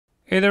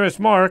Hey there, it's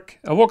Mark.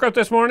 I woke up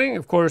this morning.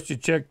 Of course, you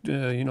checked,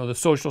 the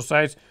social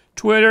sites,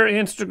 Twitter,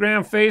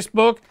 Instagram,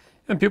 Facebook,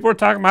 and people were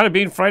talking about it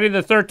being Friday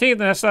the 13th.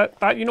 And I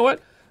thought, you know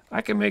what?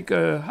 I can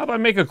how about I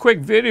make a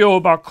quick video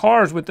about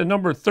cars with the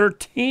number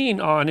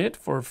 13 on it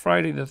for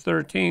Friday the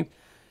 13th.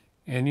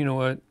 And you know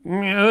what?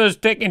 It was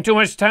taking too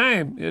much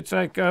time. It's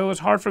like it was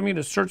hard for me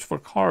to search for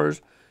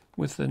cars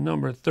with the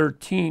number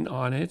 13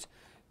 on it.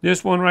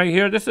 This one right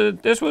here, this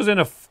was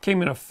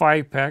came in a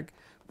 5-pack.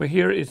 But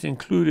here it's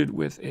included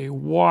with a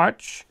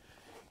watch.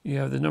 You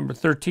have the number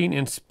 13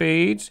 in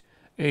spades.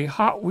 A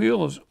Hot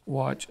Wheels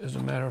watch, as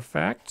a matter of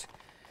fact.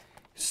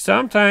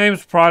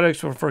 Sometimes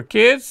products are for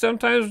kids,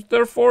 sometimes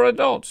they're for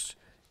adults.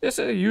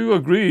 You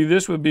agree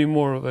this would be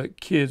more of a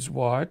kid's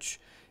watch.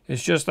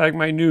 It's just like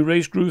my new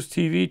Race Grooves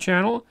TV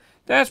channel.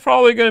 That's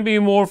probably going to be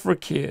more for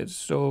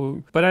kids.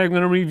 But I'm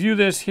going to review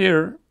this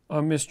here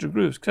on Mr.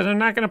 Grooves because I'm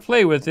not going to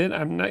play with it.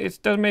 It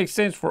doesn't make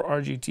sense for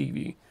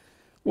RGTV.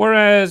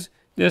 Whereas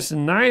this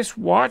nice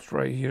watch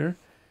right here,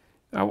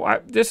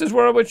 this is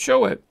where I would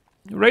show it.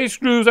 Race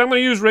Grooves, I'm going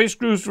to use Race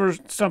Grooves for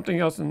something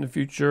else in the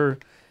future.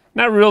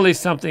 Not really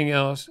something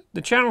else.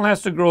 The channel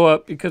has to grow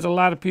up because a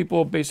lot of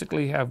people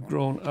basically have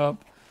grown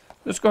up.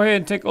 Let's go ahead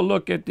and take a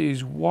look at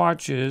these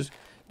watches.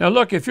 Now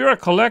look, if you're a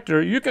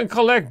collector, you can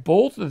collect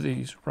both of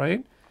these,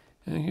 right?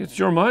 And it's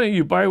your money.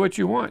 You buy what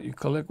you want. You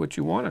collect what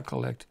you want to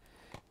collect.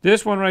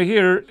 This one right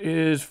here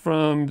is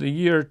from the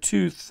year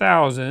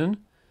 2000.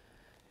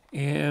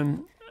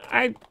 And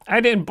I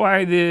didn't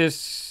buy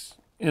this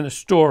in a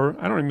store.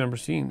 I don't remember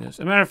seeing this. As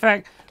a matter of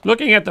fact,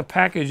 looking at the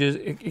packages,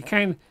 it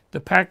kind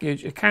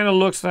of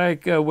looks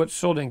like what's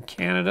sold in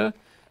Canada,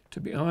 to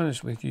be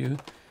honest with you.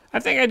 I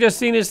think I just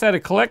seen this at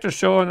a collector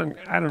show, and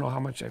I don't know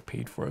how much I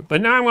paid for it.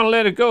 But now I'm going to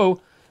let it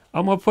go.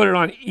 I'm going to put it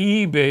on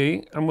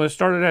eBay. I'm going to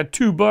start it at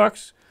 $2,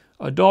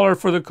 $1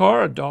 for the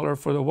car, $1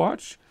 for the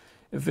watch.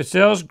 If it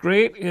sells,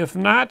 great. If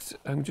not,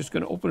 I'm just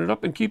going to open it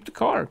up and keep the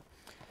car.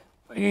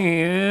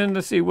 And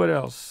let's see what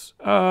else.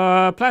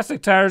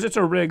 Plastic tires, it's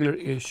a regular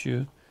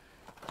issue.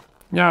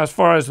 Now, as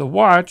far as the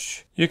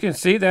watch, you can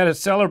see that it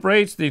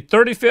celebrates the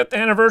 35th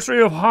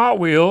anniversary of Hot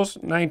Wheels,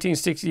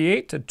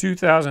 1968 to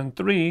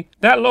 2003.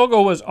 That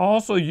logo was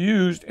also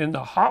used in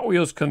the Hot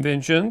Wheels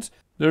conventions.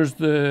 There's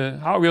the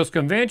Hot Wheels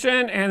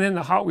convention and then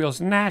the Hot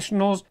Wheels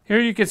Nationals. Here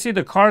you can see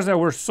the cars that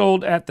were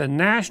sold at the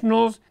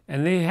Nationals,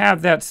 and they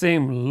have that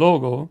same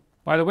logo.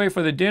 By the way,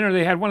 for the dinner,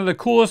 they had one of the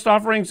coolest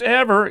offerings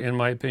ever, in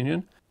my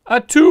opinion. A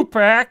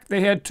 2-pack.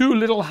 They had 2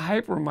 little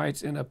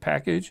hypermites in a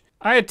package.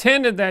 I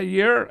attended that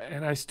year,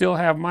 and I still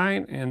have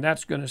mine, and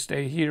that's going to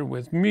stay here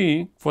with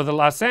me. For the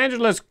Los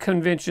Angeles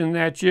convention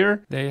that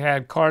year, they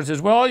had cars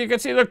as well. You can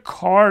see the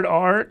card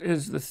art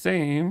is the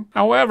same.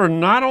 However,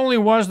 not only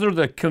was there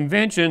the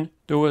convention,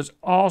 there was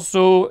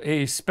also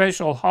a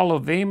special Hall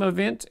of Fame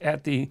event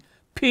at the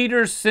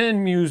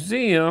Peterson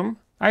Museum.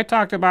 I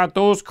talked about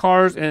those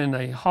cars in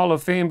a Hall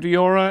of Fame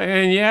Deora,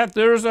 and yeah,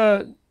 there's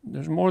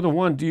more than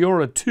one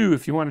Deora 2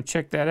 if you want to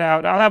check that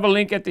out. I'll have a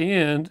link at the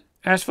end.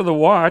 As for the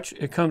watch,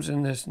 it comes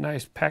in this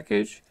nice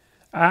package.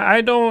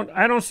 I don't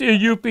see a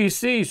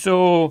UPC,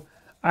 so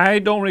I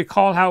don't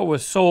recall how it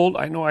was sold.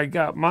 I know I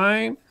got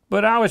mine,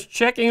 but I was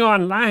checking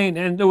online,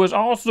 and there was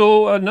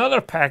also another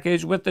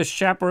package with the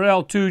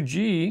Chaparral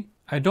 2G.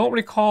 I don't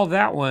recall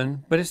that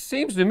one, but it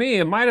seems to me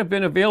it might have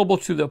been available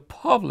to the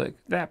public,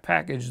 that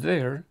package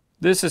there.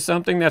 This is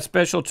something that's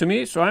special to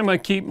me, so I'm going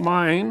to keep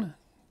mine.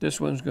 This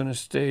one's going to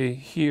stay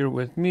here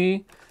with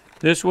me.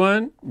 This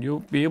one, you'll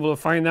be able to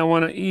find that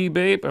one on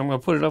eBay, but I'm going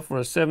to put it up for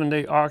a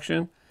 7-day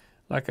auction.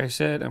 Like I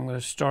said, I'm going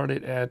to start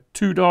it at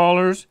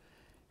 $2.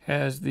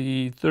 Has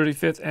the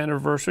 35th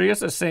anniversary. It's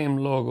the same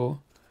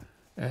logo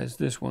as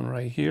this one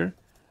right here.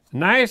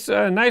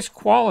 Nice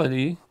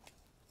quality.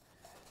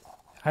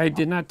 I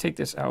did not take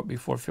this out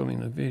before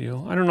filming the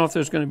video. I don't know if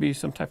there's going to be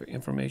some type of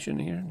information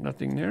here.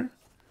 Nothing there.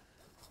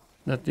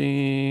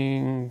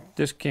 Nothing.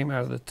 This came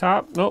out of the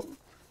top. Nope.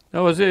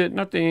 That was it.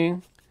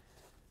 Nothing.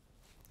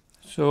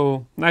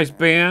 So nice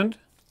band.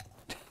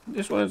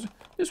 This one's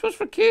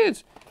for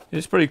kids.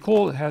 It's pretty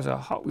cool. It has a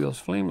Hot Wheels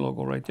flame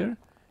logo right there,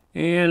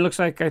 and it looks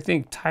like, I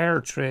think, tire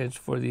treads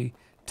for the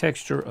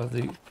texture of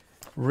the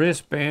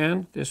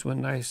wristband. This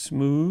one nice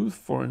smooth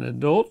for an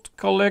adult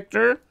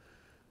collector,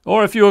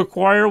 or if you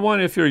acquire one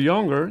if you're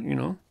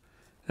younger,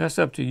 that's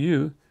up to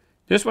you.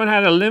 This one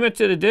had a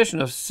limited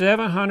edition of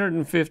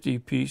 750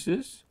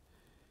 pieces,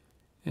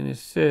 and it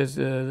says,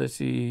 let's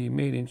see,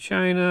 made in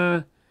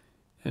China.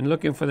 And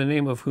looking for the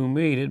name of who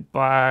made it,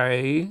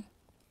 by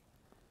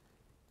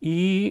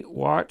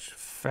E-Watch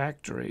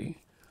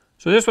Factory.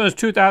 So this one is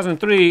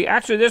 2003.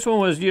 Actually, this one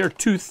was year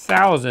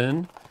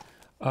 2000,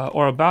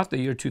 or about the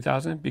year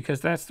 2000,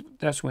 because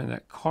that's when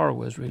that car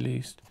was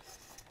released.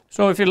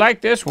 So if you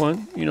like this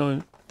one,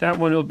 that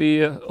one will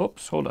be.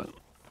 Oops, hold on.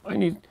 I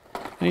need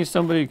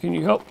somebody. Can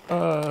you help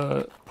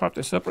prop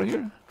this up right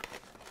here?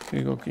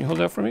 Here you go. Can you hold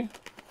that for me?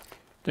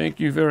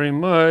 Thank you very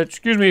much.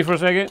 Excuse me for a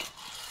second.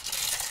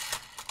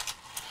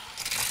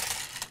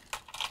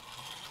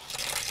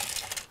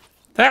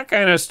 that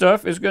kind of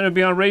stuff is going to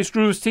be on Race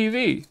Grooves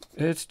TV.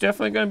 It's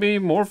definitely going to be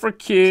more for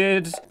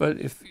kids, but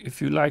if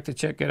you like to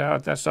check it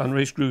out, that's on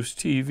Race Grooves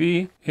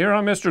TV. Here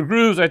on Mr.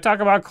 Grooves, I talk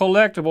about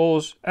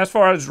collectibles. As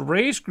far as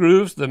Race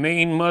Grooves, the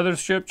main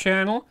mothership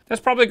channel,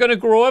 that's probably going to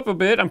grow up a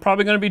bit. I'm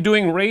probably going to be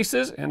doing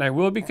races, and I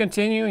will be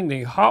continuing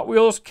the Hot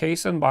Wheels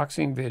case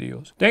unboxing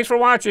videos. Thanks for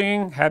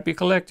watching. Happy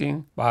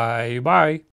collecting. Bye-bye.